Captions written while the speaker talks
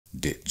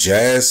Did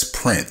Jas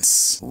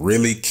Prince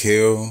really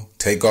kill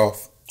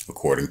Takeoff?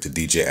 According to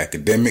DJ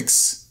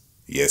Akademiks,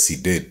 yes he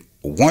did.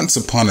 Once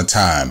upon a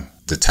time,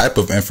 the type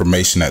of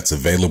information that's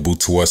available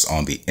to us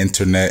on the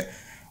internet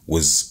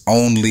was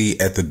only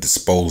at the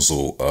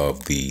disposal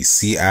of the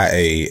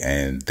CIA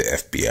and the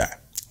FBI.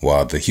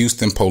 While the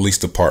Houston Police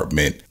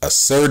Department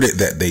asserted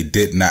that they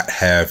did not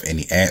have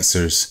any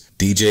answers,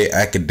 DJ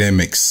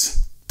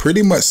Akademiks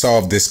pretty much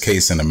solved this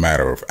case in a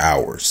matter of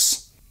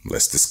hours.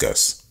 Let's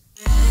discuss.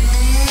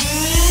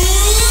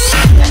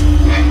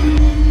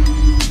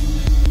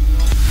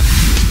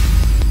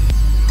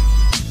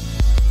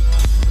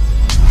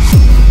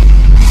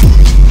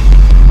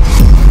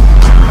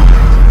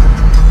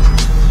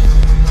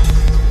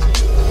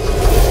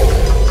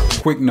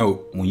 Quick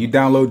note, when you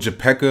download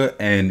Japeka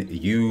and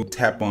you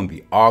tap on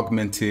the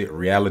augmented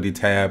reality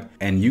tab,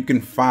 and you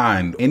can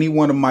find any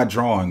one of my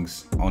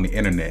drawings on the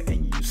internet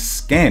and you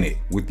scan it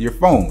with your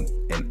phone,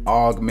 an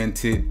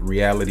augmented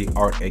reality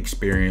art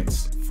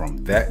experience from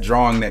that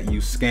drawing that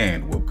you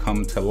scan will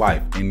come to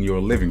life in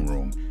your living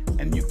room,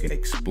 and you can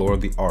explore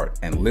the art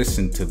and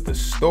listen to the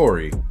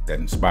story that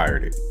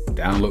inspired it.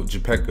 Download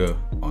Japeka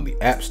on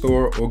the App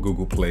Store or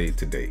Google Play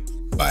today.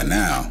 By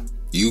now,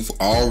 you've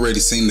already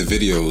seen the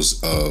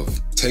videos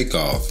of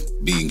Takeoff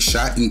being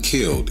shot and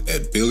killed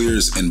at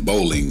Billiards and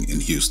Bowling in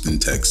Houston,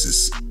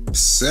 Texas.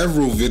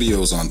 Several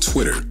videos on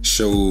Twitter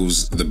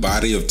shows the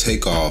body of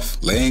Takeoff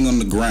laying on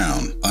the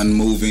ground,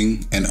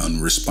 unmoving and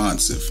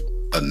unresponsive.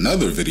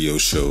 Another video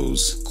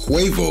shows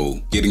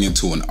Quavo getting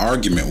into an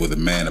argument with a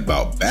man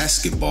about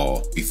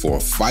basketball before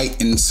a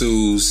fight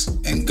ensues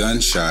and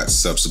gunshots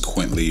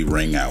subsequently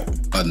ring out.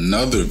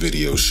 Another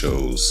video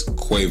shows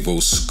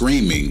Quavo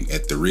screaming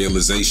at the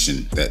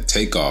realization that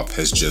Takeoff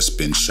has just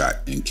been shot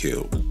and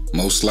killed.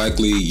 Most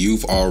likely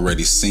you've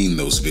already seen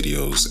those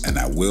videos and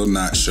I will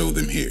not show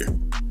them here.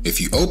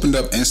 If you opened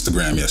up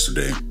Instagram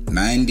yesterday,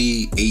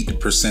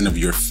 98% of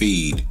your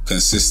feed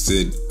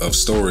consisted of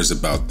stories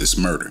about this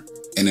murder.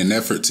 In an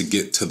effort to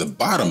get to the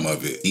bottom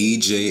of it,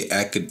 DJ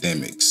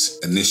Akademiks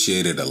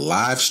initiated a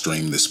live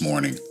stream this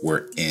morning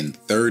wherein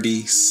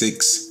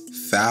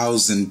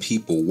 36,000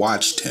 people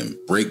watched him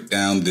break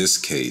down this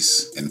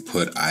case and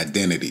put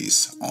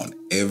identities on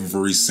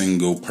every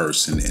single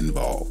person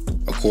involved.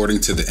 According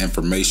to the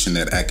information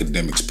that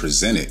Akademiks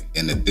presented,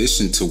 in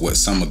addition to what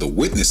some of the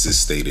witnesses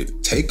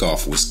stated,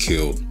 Takeoff was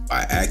killed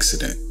by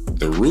accident.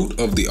 The root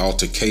of the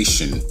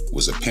altercation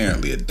was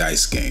apparently a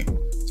dice game,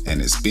 and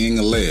it's being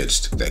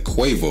alleged that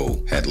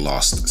Quavo had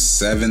lost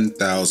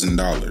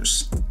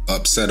 $7,000.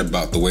 Upset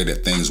about the way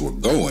that things were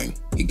going,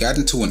 he got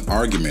into an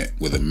argument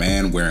with a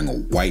man wearing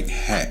a white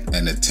hat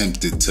and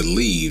attempted to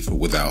leave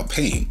without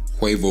paying.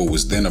 Quavo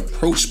was then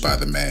approached by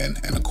the man,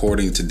 and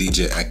according to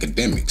DJ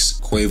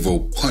Akademiks,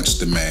 Quavo punched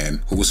the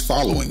man who was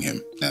following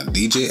him. Now,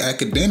 DJ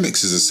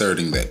Akademiks is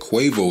asserting that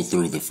Quavo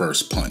threw the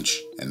first punch,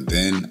 and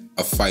then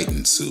a fight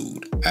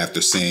ensued. After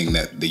seeing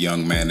that the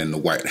young man in the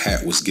white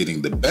hat was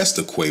getting the best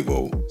of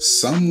Quavo,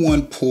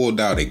 someone pulled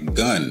out a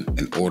gun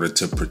in order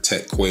to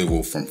protect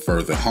Quavo from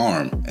further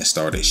harm and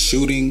started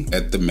shooting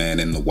at the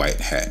man in the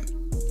white hat.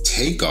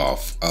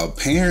 Takeoff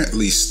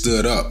apparently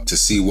stood up to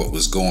see what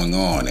was going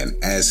on, and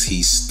as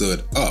he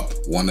stood up,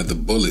 one of the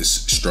bullets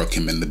struck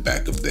him in the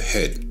back of the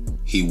head.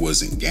 He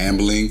wasn't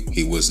gambling,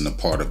 he wasn't a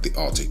part of the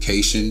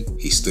altercation.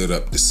 He stood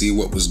up to see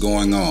what was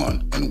going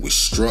on and was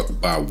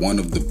struck by one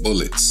of the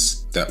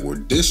bullets that were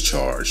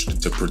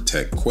discharged to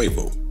protect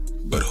Quavo.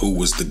 But who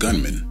was the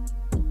gunman?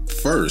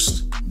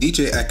 First,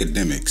 DJ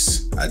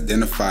Akademiks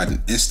identified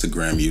an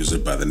Instagram user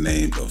by the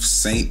name of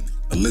Saint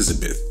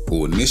Elizabeth,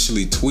 who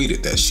initially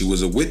tweeted that she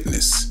was a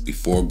witness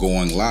before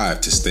going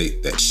live to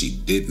state that she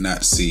did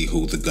not see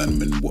who the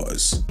gunman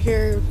was.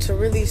 Here to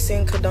really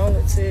send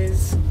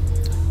condolences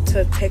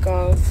to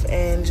Takeoff,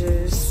 and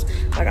just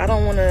like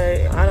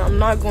I'm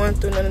not going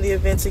through none of the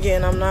events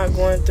again. I'm not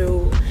going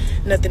through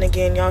nothing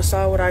again. Y'all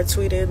saw what I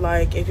tweeted.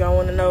 Like, if y'all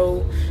want to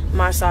know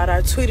my side,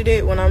 I tweeted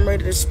it. When I'm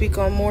ready to speak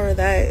on more of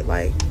that,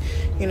 like,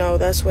 you know,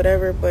 that's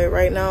whatever. But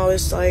right now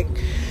it's like,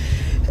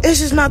 it's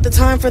just not the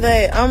time for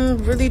that. I'm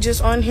really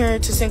just on here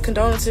to send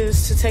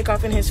condolences to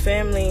Takeoff and his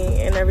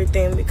family and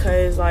everything,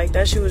 because like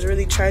that shit was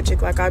really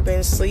tragic. Like, I've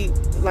been sick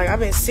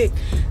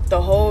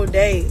the whole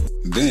day.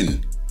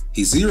 Then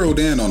he zeroed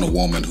in on a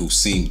woman who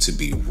seemed to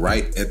be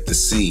right at the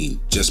scene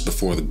just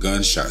before the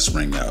gunshots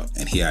rang out,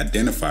 and he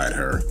identified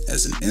her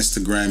as an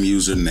Instagram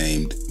user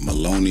named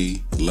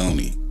Maloney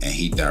Loney, and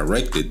he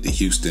directed the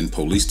Houston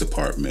Police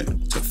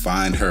Department to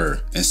find her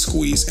and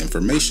squeeze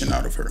information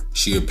out of her.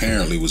 She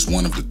apparently was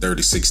one of the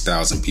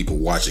 36,000 people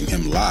watching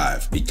him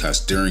live, because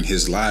during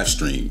his live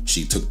stream,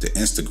 she took to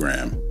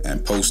Instagram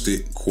and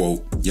posted,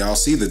 quote, "Y'all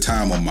see the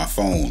time on my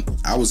phone.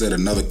 I was at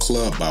another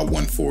club by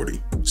 1:40.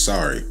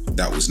 Sorry,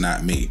 that was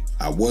not me.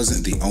 I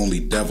wasn't the only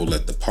devil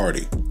at the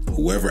party.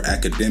 Whoever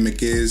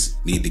Akademiks is,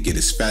 need to get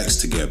his facts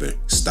together.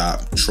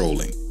 Stop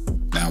trolling."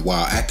 Now,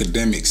 while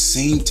Akademiks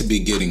seemed to be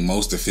getting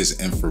most of his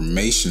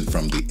information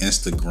from the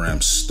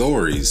Instagram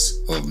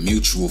stories of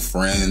mutual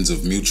friends,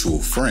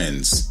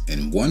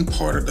 in one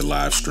part of the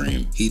live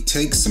stream, he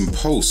takes some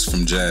posts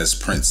from Jas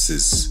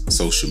Prince's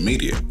social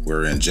media,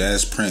 wherein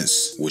Jas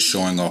Prince was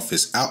showing off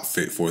his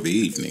outfit for the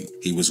evening.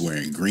 He was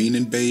wearing green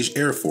and beige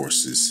Air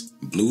Forces,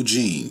 blue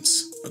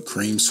jeans, a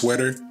cream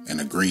sweater, and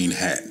a green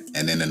hat.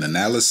 And in an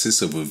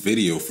analysis of a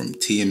video from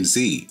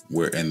TMZ,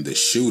 wherein the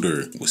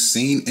shooter was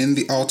seen in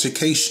the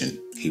altercation,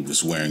 he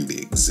was wearing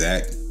the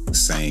exact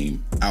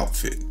same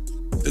outfit.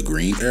 The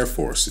green Air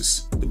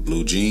Forces, the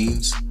blue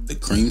jeans, the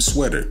cream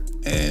sweater,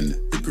 and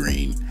the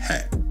green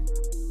hat.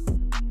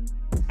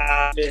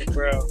 Stop it,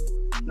 bro.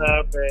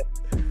 Stop it.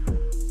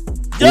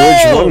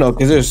 Which one though?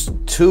 Because there's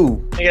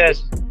two.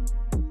 Yes.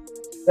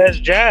 That's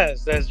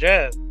Jas. That's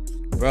Jas.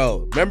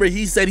 Bro, remember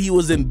he said he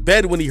was in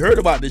bed when he heard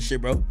about this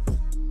shit, bro.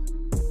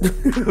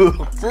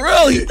 For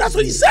real, that's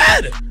what he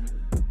said.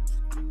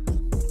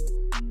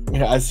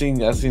 Yeah, I seen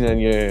that in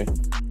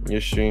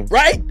your stream.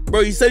 Right?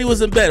 Bro, he said he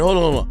was in bed. Hold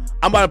on.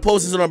 I'm about to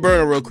post this on a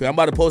burner real quick. I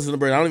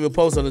don't even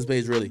post on this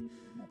page, really.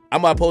 I'm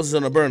about to post this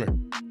on a burner.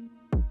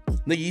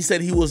 Nigga, you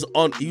said he was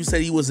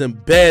in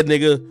bed,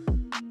 nigga.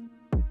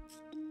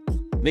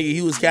 Nigga,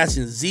 he was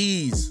catching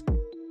Z's.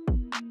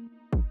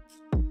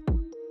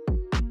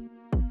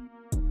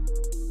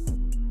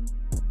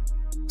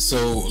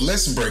 So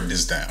let's break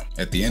this down.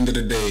 At the end of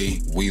the day,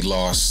 we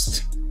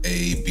lost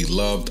a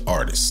beloved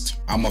artist.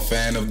 I'm a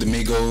fan of the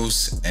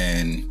Migos,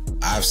 and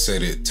I've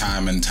said it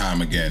time and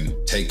time again.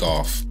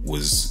 Takeoff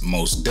was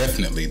most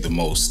definitely the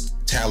most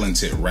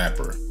talented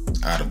rapper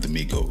out of the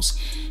Migos.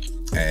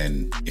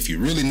 And if you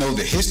really know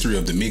the history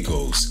of the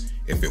Migos,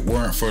 if it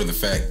weren't for the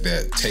fact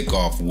that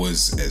Takeoff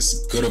was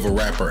as good of a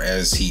rapper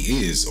as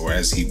he is, or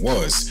as he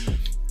was,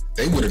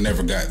 they would have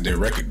never got their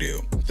record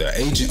deal. The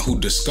agent who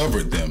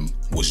discovered them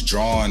was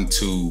drawn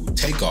to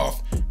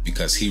Takeoff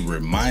because he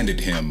reminded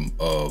him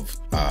of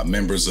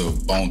members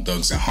of Bone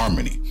Thugs and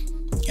Harmony.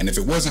 And if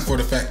it wasn't for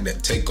the fact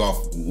that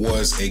Takeoff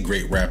was a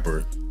great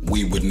rapper,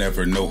 we would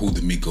never know who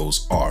the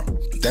Migos are.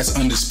 That's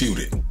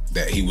undisputed,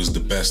 that he was the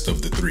best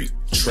of the three.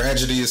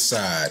 Tragedy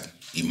aside,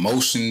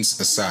 emotions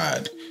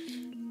aside,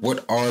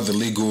 what are the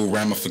legal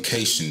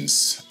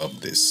ramifications of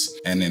this?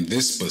 And in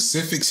this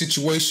specific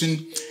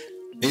situation,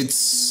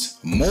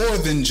 it's more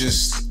than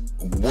just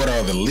what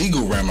are the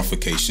legal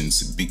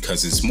ramifications,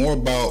 because it's more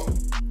about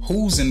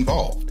who's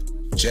involved.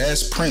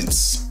 Jas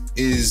Prince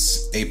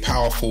is a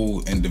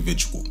powerful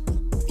individual.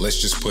 Let's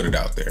just put it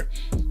out there.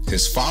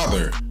 His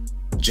father,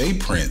 J.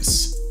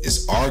 Prince,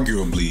 is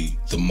arguably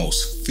the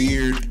most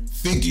feared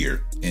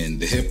figure in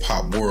the hip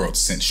hop world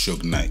since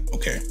Suge Knight.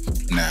 Okay,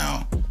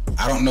 now,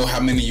 I don't know how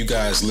many of you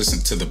guys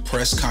listened to the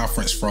press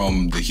conference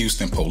from the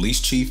Houston police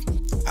chief.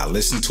 I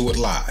listened to it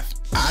live.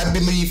 I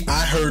believe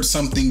I heard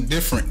something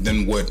different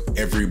than what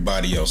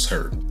everybody else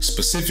heard.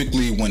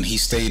 Specifically when he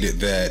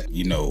stated that,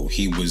 you know,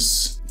 he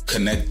was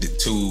connected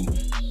to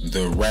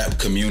the rap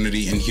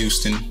community in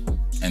Houston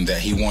and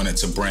that he wanted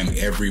to bring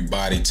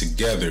everybody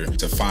together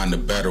to find a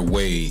better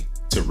way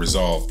to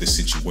resolve the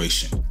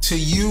situation. To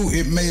you,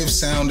 it may have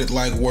sounded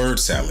like word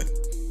salad.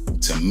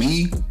 To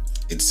me,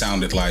 it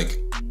sounded like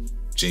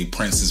J.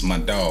 Prince is my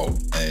dog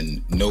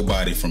and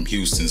nobody from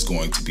Houston's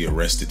going to be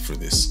arrested for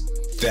this.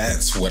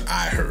 That's what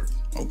I heard.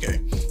 Okay,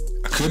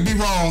 I could be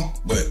wrong,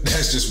 but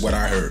that's just what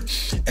I heard.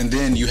 And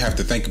then you have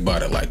to think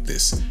about it like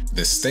this.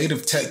 The state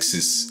of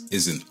Texas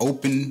is an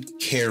open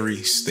carry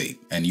state,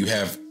 and you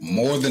have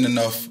more than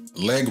enough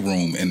leg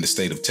room in the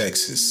state of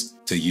Texas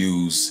to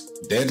use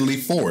deadly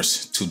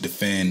force to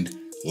defend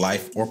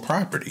life or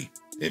property.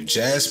 If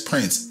Jas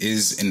Prince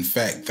is in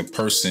fact the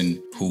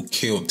person who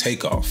killed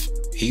Takeoff,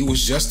 he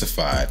was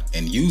justified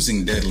in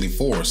using deadly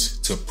force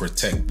to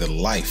protect the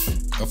life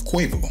of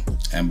Quavo.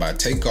 And by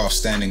Takeoff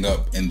standing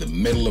up in the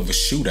middle of a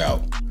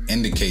shootout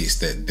indicates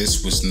that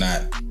this was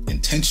not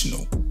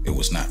intentional, it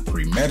was not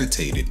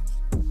premeditated,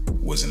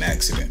 it was an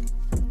accident.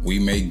 We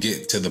may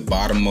get to the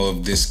bottom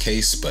of this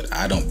case, but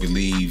I don't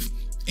believe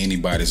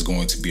anybody's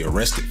going to be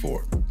arrested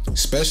for it,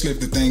 especially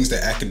if the things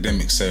that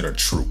Akademiks said are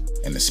true,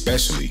 and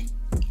especially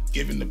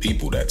given the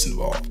people that's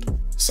involved.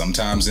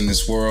 Sometimes in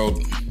this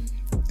world,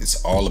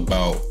 it's all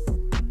about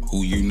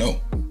who you know.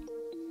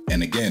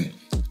 And again,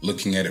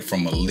 looking at it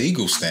from a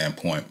legal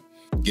standpoint,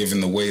 given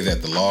the way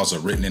that the laws are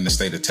written in the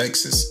state of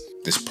Texas,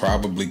 this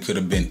probably could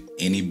have been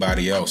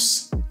anybody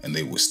else and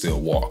they would still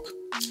walk.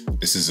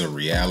 This is a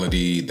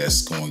reality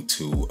that's going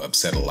to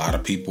upset a lot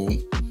of people.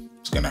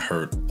 It's going to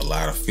hurt a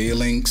lot of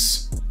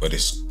feelings, but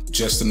it's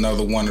just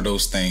another one of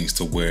those things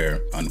to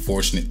where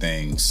unfortunate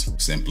things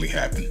simply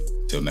happen.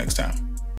 Till next time.